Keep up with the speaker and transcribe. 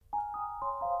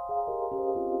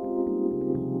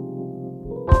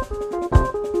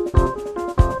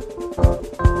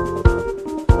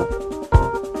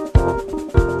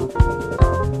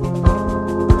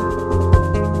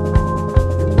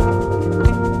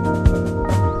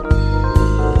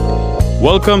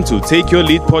Welcome to Take Your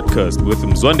Lead podcast with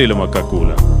Mzwandile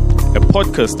Makakula, a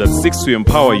podcast that seeks to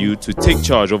empower you to take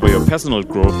charge over your personal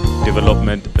growth,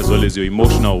 development, as well as your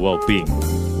emotional well-being.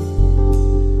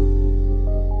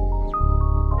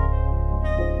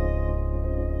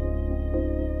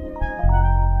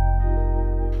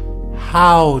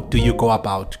 How do you go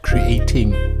about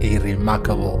creating a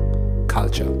remarkable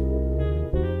culture?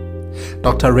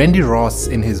 Dr. Randy Ross,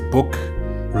 in his book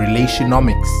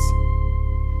Relationships,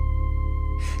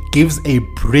 gives a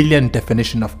brilliant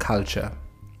definition of culture.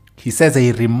 He says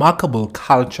a remarkable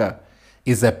culture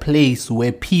is a place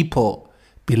where people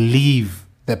believe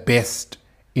the best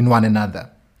in one another,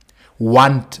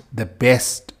 want the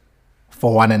best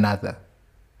for one another,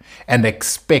 and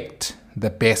expect the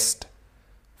best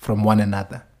from one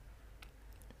another.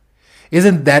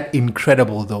 Isn't that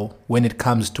incredible though when it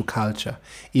comes to culture?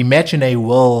 Imagine a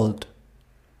world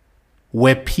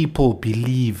where people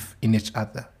believe in each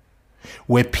other,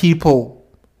 where people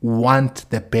want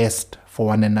the best for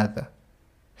one another.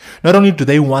 Not only do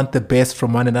they want the best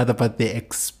from one another, but they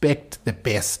expect the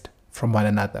best from one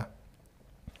another.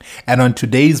 And on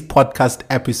today's podcast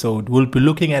episode, we'll be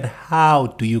looking at how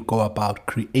do you go about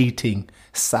creating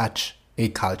such a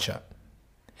culture.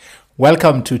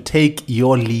 Welcome to Take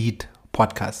Your Lead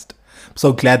podcast. I'm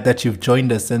so glad that you've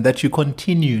joined us and that you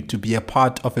continue to be a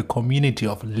part of a community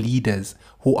of leaders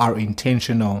who are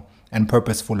intentional and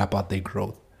purposeful about their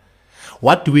growth.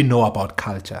 What do we know about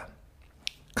culture?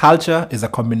 Culture is a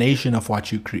combination of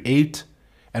what you create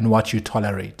and what you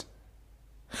tolerate.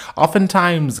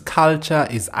 Oftentimes, culture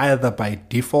is either by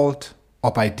default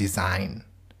or by design.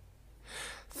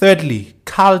 Thirdly,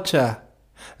 culture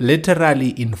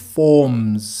literally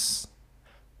informs.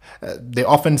 They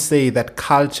often say that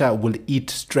culture will eat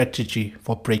strategy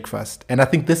for breakfast. And I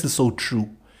think this is so true,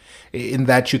 in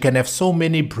that you can have so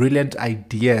many brilliant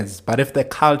ideas, but if the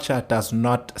culture does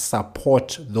not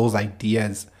support those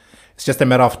ideas, it's just a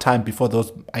matter of time before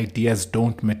those ideas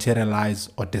don't materialize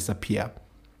or disappear.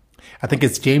 I think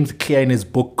it's James Clear in his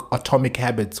book Atomic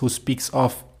Habits who speaks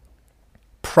of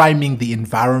priming the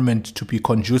environment to be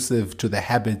conducive to the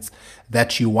habits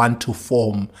that you want to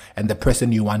form and the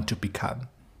person you want to become.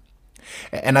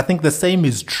 And I think the same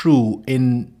is true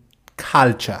in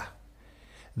culture.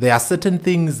 There are certain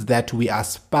things that we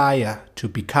aspire to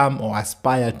become or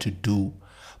aspire to do.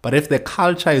 But if the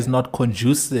culture is not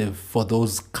conducive for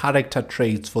those character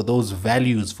traits, for those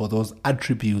values, for those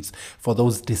attributes, for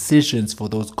those decisions, for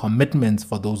those commitments,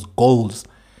 for those goals,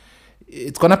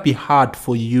 it's going to be hard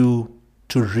for you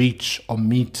to reach or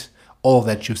meet all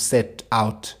that you set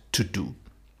out to do.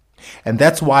 And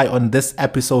that's why on this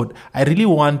episode, I really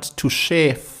want to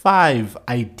share 5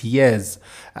 ideas.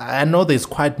 I know there's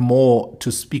quite more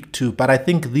to speak to, but I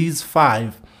think these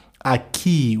 5 are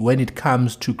key when it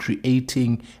comes to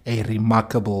creating a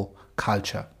remarkable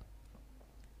culture.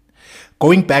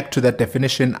 Going back to that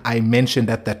definition I mentioned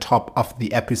at the top of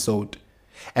the episode,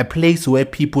 a place where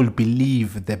people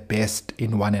believe the best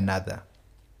in one another.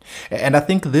 And I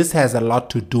think this has a lot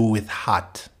to do with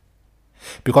heart.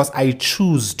 Because I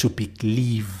choose to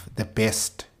believe the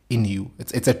best in you.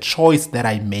 It's a choice that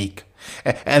I make.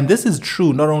 And this is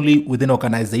true not only within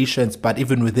organizations, but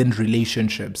even within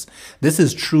relationships. This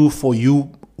is true for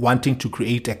you wanting to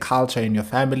create a culture in your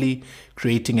family,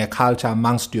 creating a culture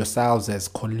amongst yourselves as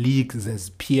colleagues, as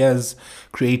peers,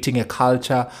 creating a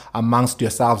culture amongst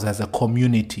yourselves as a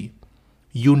community.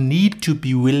 You need to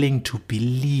be willing to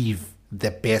believe the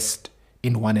best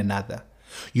in one another.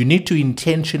 You need to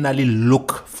intentionally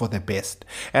look for the best.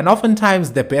 And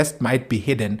oftentimes the best might be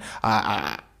hidden.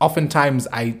 Oftentimes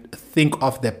I think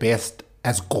of the best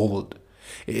as gold.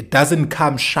 It doesn't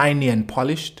come shiny and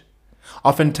polished.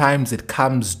 Oftentimes it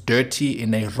comes dirty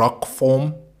in a rock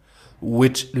form,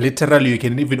 which literally you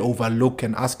can even overlook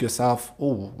and ask yourself,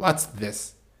 oh, what's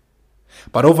this?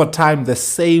 But over time, the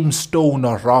same stone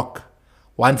or rock,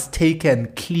 once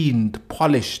taken, cleaned,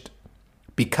 polished,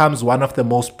 becomes one of the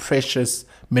most precious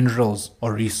minerals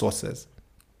or resources.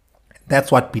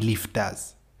 That's what belief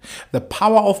does. The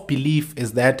power of belief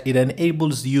is that it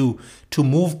enables you to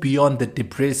move beyond the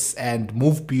debris and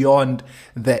move beyond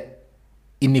the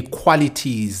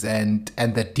inequalities and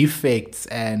the defects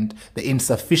and the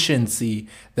insufficiency,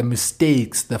 the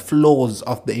mistakes, the flaws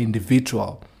of the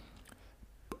individual.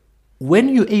 When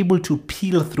you're able to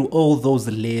peel through all those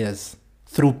layers,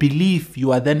 through belief,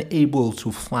 you are then able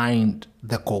to find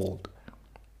the gold.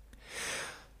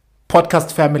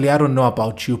 Podcast family, I don't know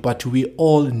about you, but we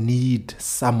all need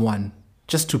someone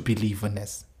just to believe in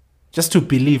us, just to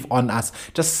believe on us,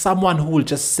 just someone who will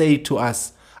just say to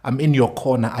us, I'm in your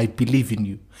corner. I believe in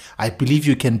you. I believe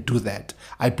you can do that.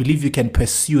 I believe you can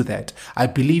pursue that. I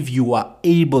believe you are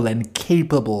able and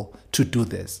capable to do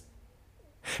this.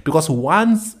 Because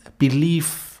once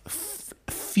belief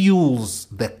fuels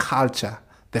the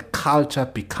culture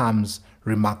becomes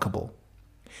remarkable.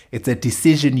 It's a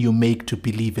decision you make to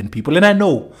believe in people. And I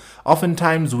know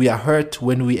oftentimes we are hurt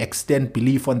when we extend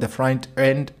belief on the front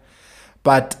end,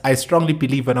 but I strongly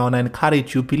believe, and I want to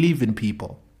encourage you, believe in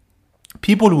people.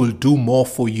 People will do more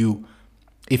for you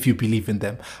if you believe in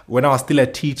them. When I was still a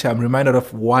teacher, I'm reminded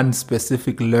of one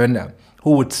specific learner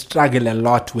who would struggle a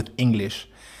lot with English.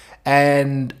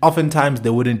 And oftentimes they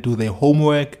wouldn't do their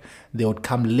homework. They would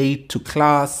come late to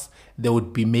class. They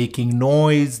would be making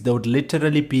noise. They would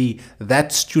literally be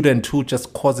that student who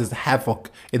just causes havoc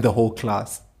in the whole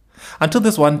class. Until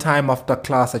this one time after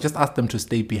class, I just asked them to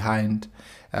stay behind.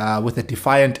 With a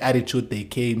defiant attitude, they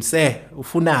came, say,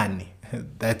 ufunani.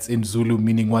 That's in Zulu,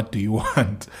 meaning what do you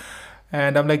want?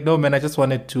 And I'm like, no, man, I just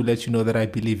wanted to let you know that I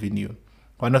believe in you.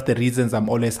 One of the reasons I'm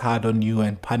always hard on you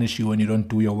and punish you when you don't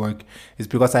do your work is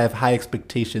because I have high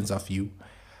expectations of you.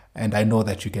 And I know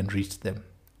that you can reach them.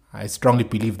 I strongly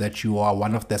believe that you are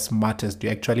one of the smartest.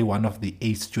 You're actually one of the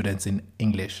A students in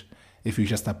English if you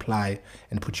just apply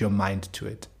and put your mind to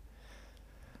it.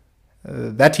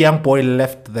 That young boy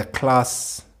left the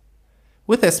class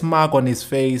with a smirk on his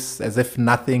face, as if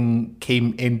nothing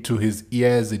came into his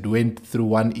ears. It went through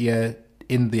one ear,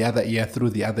 in the other ear,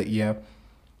 through the other ear.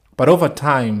 But over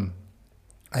time,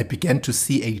 I began to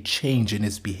see a change in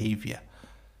his behavior.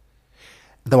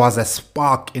 There was a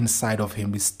spark inside of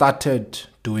him. He started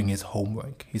doing his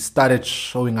homework. He started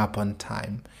showing up on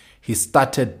time. He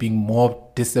started being more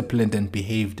disciplined and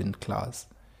behaved in class.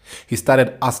 He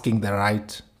started asking the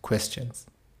right questions.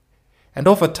 And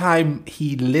over time,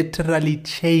 he literally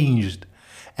changed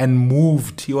and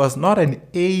moved. He was not an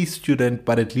A student,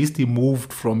 but at least he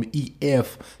moved from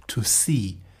EF to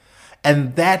C.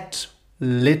 And that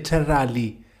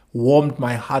literally warmed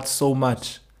my heart so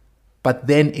much. But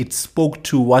then it spoke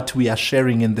to what we are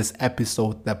sharing in this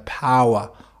episode, the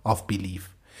power of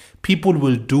belief. People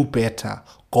will do better,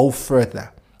 go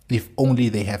further, if only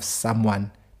they have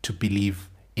someone to believe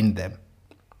in them.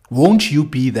 Won't you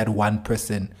be that one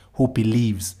person who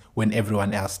believes when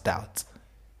everyone else doubts?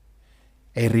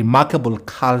 A remarkable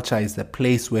culture is a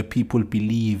place where people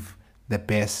believe the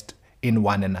best in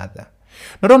one another.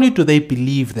 Not only do they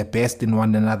believe the best in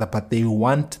one another, but they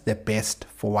want the best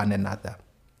for one another.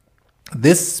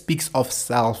 This speaks of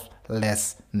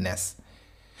selflessness.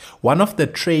 One of the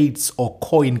traits or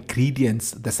core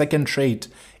ingredients, the second trait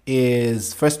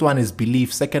is, first one is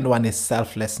belief, second one is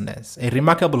selflessness. A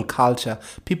remarkable culture,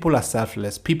 people are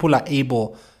selfless. People are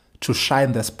able to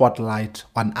shine the spotlight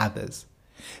on others.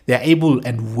 They are able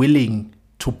and willing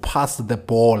to pass the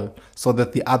ball so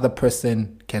that the other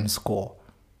person can score.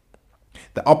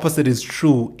 The opposite is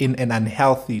true in an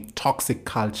unhealthy, toxic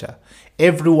culture.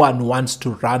 Everyone wants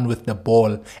to run with the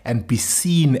ball and be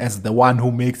seen as the one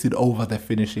who makes it over the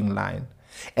finishing line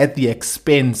at the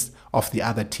expense of the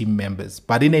other team members.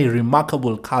 But in a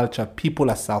remarkable culture, people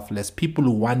are selfless.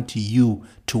 People want you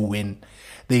to win.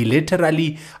 They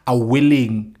literally are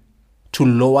willing to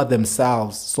lower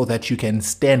themselves so that you can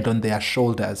stand on their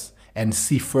shoulders and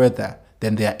see further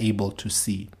than they are able to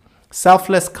see.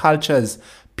 Selfless cultures,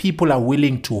 people are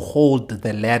willing to hold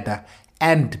the ladder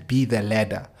and be the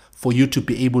ladder for you to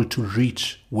be able to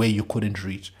reach where you couldn't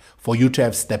reach, for you to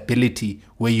have stability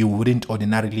where you wouldn't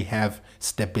ordinarily have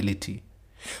stability.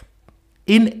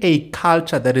 In a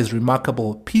culture that is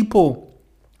remarkable, people,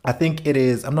 I think it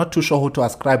is, I'm not too sure who to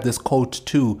ascribe this quote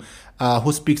to,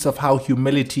 who speaks of how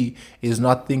humility is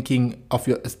not thinking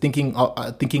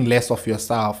less of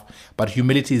yourself, but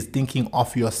humility is thinking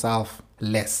of yourself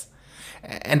less.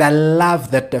 And I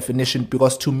love that definition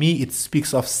because to me it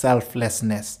speaks of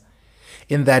selflessness.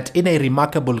 In that in a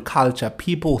remarkable culture,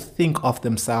 people think of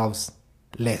themselves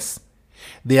less.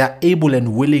 They are able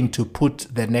and willing to put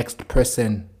the next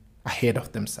person ahead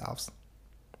of themselves.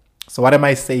 So what am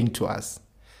I saying to us?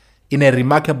 In a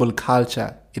remarkable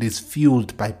culture, it is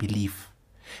fueled by belief.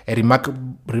 A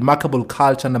remarkable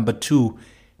culture, number two,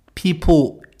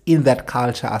 people in that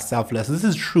culture are selfless. This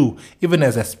is true even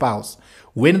as a spouse.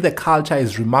 When the culture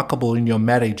is remarkable in your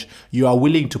marriage, you are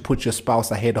willing to put your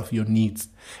spouse ahead of your needs.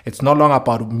 It's no longer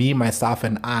about me, myself,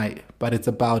 and I, but it's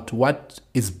about what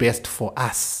is best for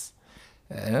us.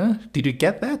 Did you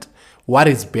get that? What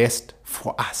is best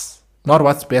for us? Not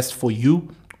what's best for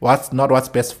you, not what's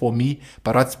best for me,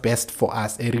 but what's best for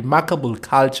us. A remarkable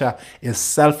culture is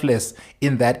selfless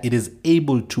in that it is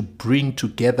able to bring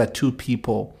together two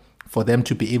people for them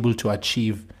to be able to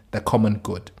achieve the common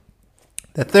good.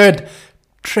 The third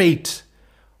trait,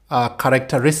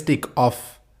 characteristic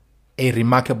of a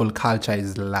remarkable culture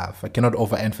is love. I cannot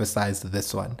overemphasize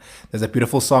this one. There's a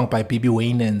beautiful song by B.B.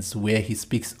 Winans where he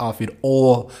speaks of it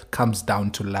all comes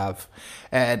down to love.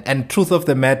 And truth of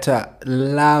the matter,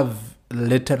 love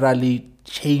literally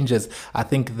changes. I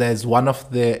think there's one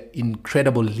of the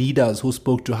incredible leaders who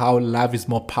spoke to how love is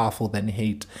more powerful than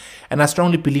hate. And I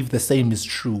strongly believe the same is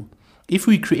true. If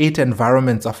we create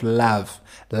environments of love,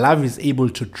 love is able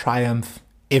to triumph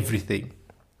everything.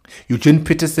 Eugene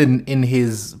Peterson, in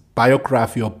his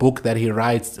biography or book that he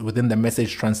writes within the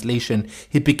Message translation,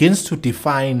 he begins to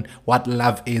define what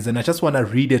love is. And I just want to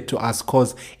read it to us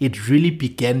because it really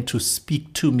began to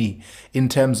speak to me in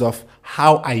terms of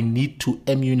how I need to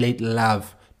emulate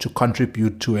love to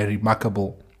contribute to a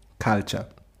remarkable culture.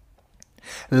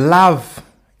 Love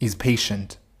is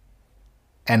patient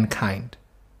and kind.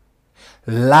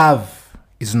 Love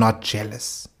is not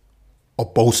jealous or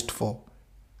boastful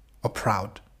or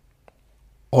proud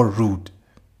or rude.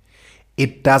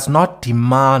 It does not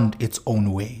demand its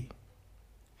own way.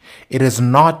 It is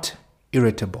not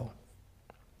irritable.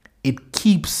 It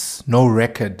keeps no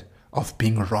record of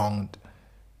being wronged.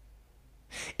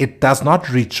 It does not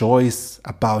rejoice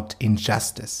about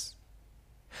injustice,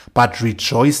 but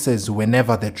rejoices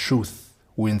whenever the truth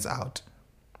wins out.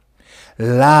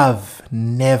 Love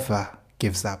never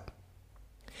gives up,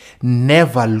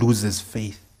 never loses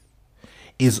faith,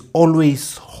 is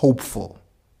always hopeful,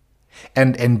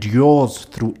 and endures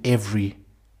through every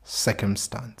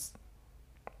circumstance.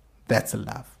 That's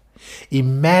love.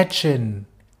 Imagine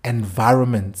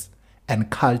environments and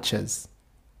cultures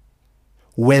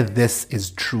where this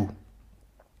is true,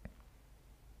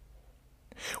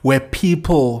 where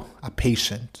people are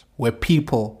patient, where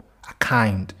people are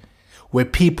kind, where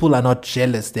people are not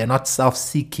jealous, they're not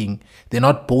self-seeking, they're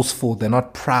not boastful, they're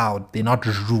not proud, they're not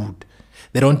rude,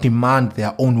 they don't demand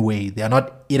their own way, they are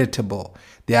not irritable,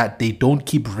 they don't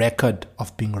keep record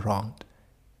of being wronged.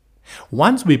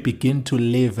 Once we begin to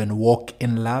live and walk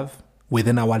in love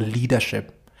within our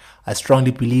leadership, I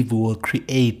strongly believe we will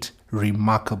create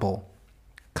remarkable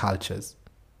cultures.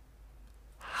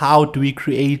 How do we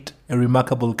create a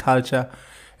remarkable culture?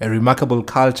 A remarkable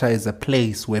culture is a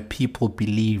place where people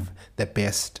believe the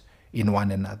best in one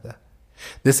another.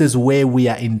 This is where we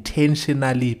are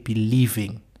intentionally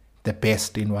believing the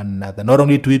best in one another. Not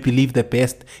only do we believe the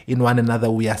best in one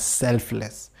another, we are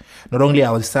selfless. Not only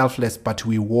are we selfless, but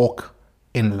we walk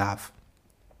in love.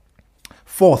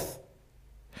 Fourth,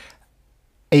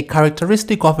 a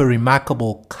characteristic of a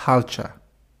remarkable culture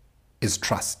is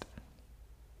trust.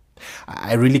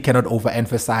 I really cannot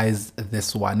overemphasize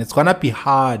this one. It's going to be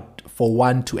hard for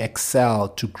one to excel,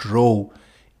 to grow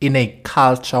in a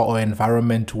culture or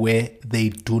environment where they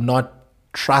do not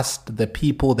trust the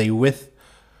people they with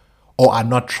or are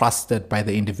not trusted by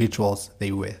the individuals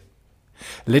they with.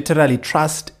 Literally,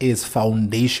 trust is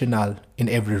foundational in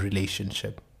every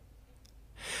relationship.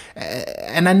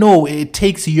 And I know it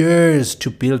takes years to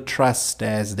build trust,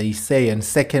 as they say, and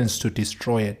seconds to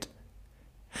destroy it.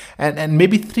 And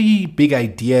maybe three big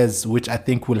ideas which I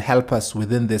think will help us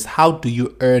within this. How do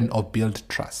you earn or build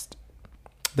trust?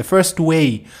 The first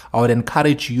way I would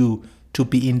encourage you to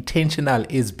be intentional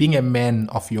is being a man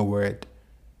of your word.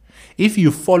 If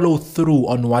you follow through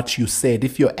on what you said,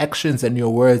 if your actions and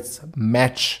your words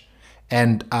match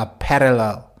and are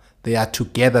parallel, they are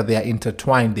together, they are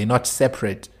intertwined, they're not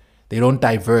separate, they don't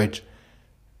diverge,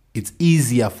 it's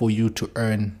easier for you to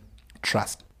earn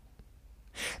trust.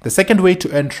 The second way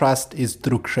to earn trust is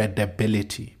through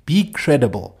credibility. Be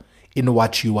credible in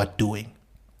what you are doing.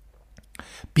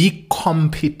 Be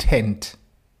competent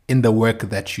in the work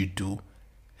that you do.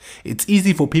 It's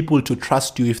easy for people to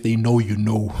trust you if they know you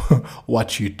know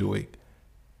what you're doing.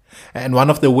 And one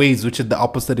of the ways which is the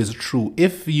opposite is true.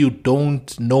 If you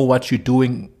don't know what you're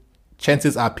doing,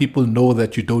 chances are people know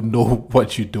that you don't know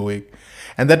what you're doing.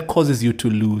 And that causes you to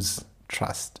lose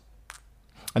trust.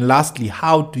 And lastly,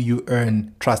 how do you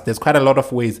earn trust? There's quite a lot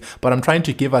of ways, but I'm trying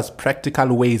to give us practical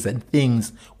ways and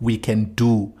things we can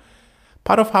do.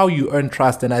 Part of how you earn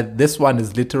trust, and this one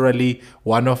is literally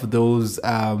one of those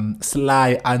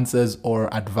sly answers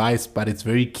or advice, but it's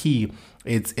very key.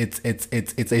 It's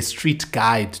a street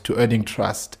guide to earning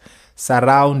trust.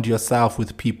 Surround yourself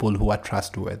with people who are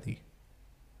trustworthy.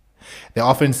 They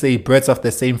often say birds of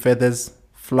the same feathers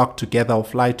flock together or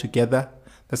fly together.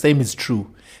 The same is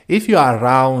true. If you are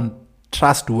around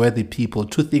trustworthy people,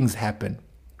 two things happen.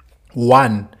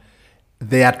 One,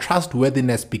 their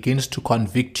trustworthiness begins to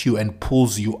convict you and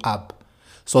pulls you up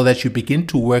so that you begin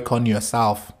to work on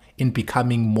yourself in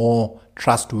becoming more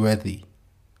trustworthy.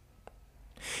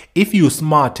 If you're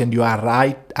smart and you are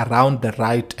right around the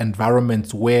right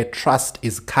environments where trust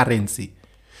is currency,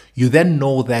 you then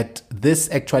know that this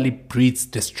actually breeds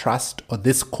distrust, or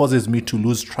this causes me to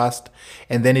lose trust.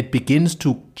 And then it begins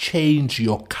to change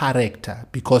your character,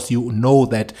 because you know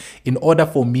that in order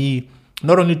for me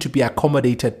not only to be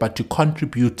accommodated, but to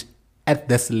contribute at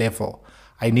this level,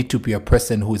 I need to be a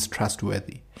person who is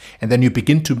trustworthy. And then you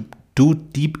begin to do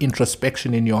deep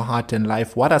introspection in your heart and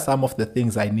life. What are some of the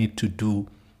things I need to do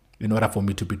in order for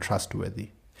me to be trustworthy?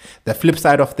 The flip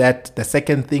side of that, the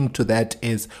second thing to that,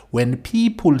 is when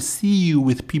people see you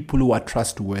with people who are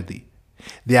trustworthy,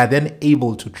 they are then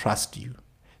able to trust you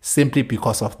simply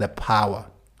because of the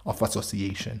power of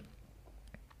association.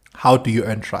 How do you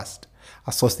earn trust?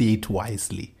 Associate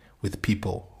wisely with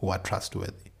people who are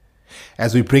trustworthy.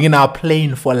 As we bring in our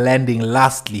plane for landing,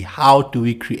 lastly, how do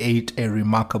we create a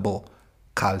remarkable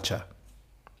culture?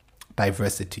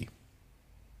 Diversity.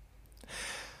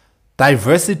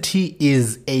 Diversity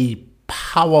is a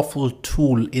powerful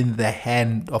tool in the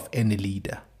hand of any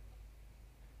leader.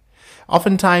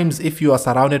 Oftentimes, if you are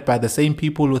surrounded by the same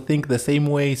people who think the same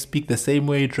way, speak the same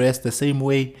way, dress the same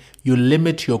way, you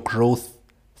limit your growth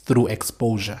through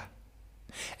exposure.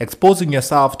 Exposing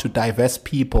yourself to diverse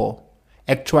people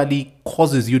actually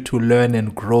causes you to learn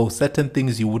and grow certain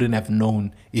things you wouldn't have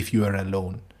known if you were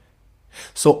alone.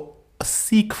 So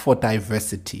seek for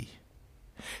diversity.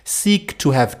 Seek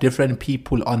to have different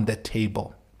people on the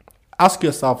table. Ask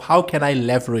yourself, how can I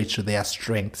leverage their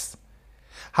strengths?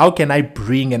 How can I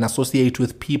bring and associate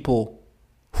with people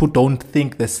who don't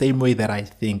think the same way that I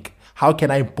think? How can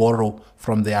I borrow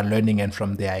from their learning and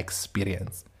from their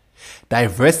experience?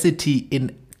 Diversity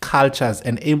in cultures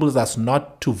enables us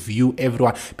not to view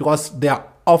everyone, because there are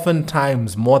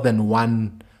oftentimes more than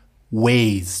one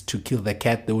ways to kill the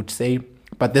cat, they would say.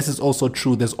 But this is also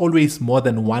true. There's always more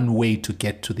than one way to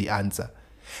get to the answer.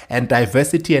 And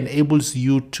diversity enables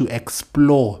you to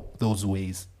explore those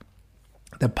ways.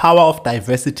 The power of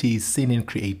diversity is seen in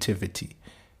creativity.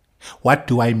 What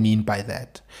do I mean by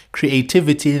that?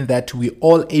 Creativity in that we're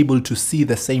all able to see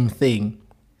the same thing,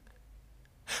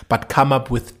 but come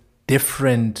up with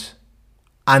different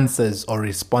answers or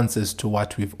responses to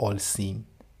what we've all seen.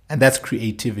 And that's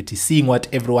creativity, seeing what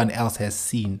everyone else has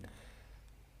seen,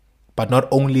 but not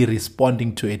only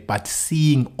responding to it, but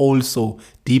seeing also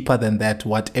deeper than that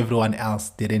what everyone else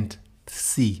didn't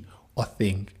see or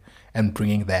think, and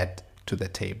bringing that to the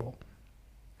table.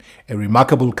 A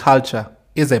remarkable culture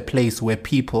is a place where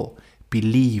people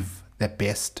believe the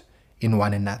best in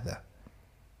one another,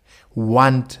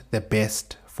 want the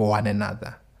best for one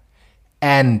another,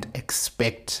 and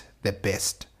expect the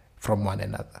best from one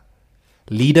another.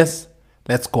 Leaders,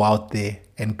 let's go out there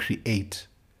and create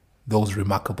those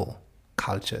remarkable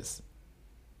cultures.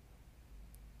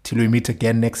 Till we meet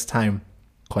again next time,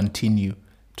 continue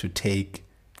to take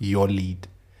your lead.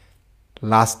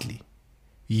 Lastly,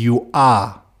 you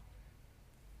are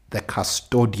the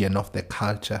custodian of the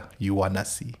culture you want to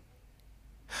see.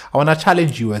 I want to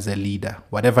challenge you as a leader,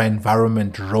 whatever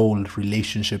environment, role,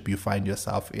 relationship you find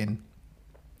yourself in.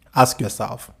 Ask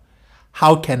yourself,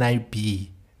 how can I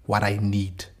be what I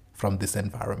need from this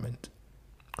environment?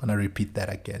 I'm going to repeat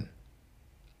that again.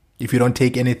 If you don't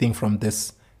take anything from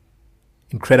this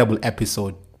incredible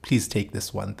episode, please take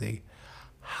this one thing.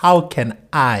 How can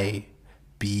I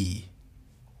be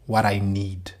what I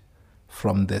need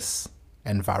from this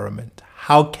environment?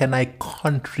 How can I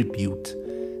contribute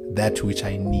that which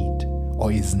I need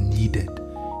or is needed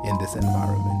in this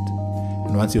environment?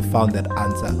 And once you've found that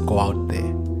answer, go out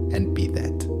there and be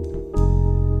that.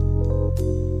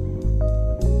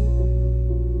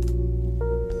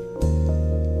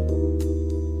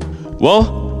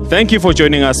 Well, thank you for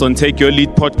joining us on Take Your Lead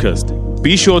podcast.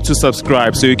 Be sure to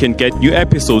subscribe so you can get new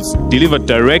episodes delivered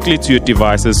directly to your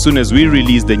device as soon as we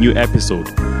release the new episode.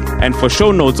 And for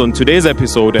show notes on today's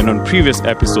episode and on previous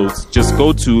episodes, just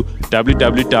go to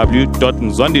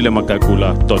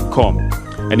www.mzwandilemakakula.com.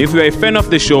 And if you're a fan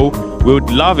of the show, we would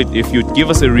love it if you'd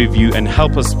give us a review and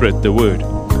help us spread the word.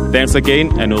 Thanks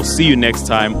again, and we'll see you next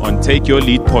time on Take Your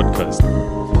Lead podcast.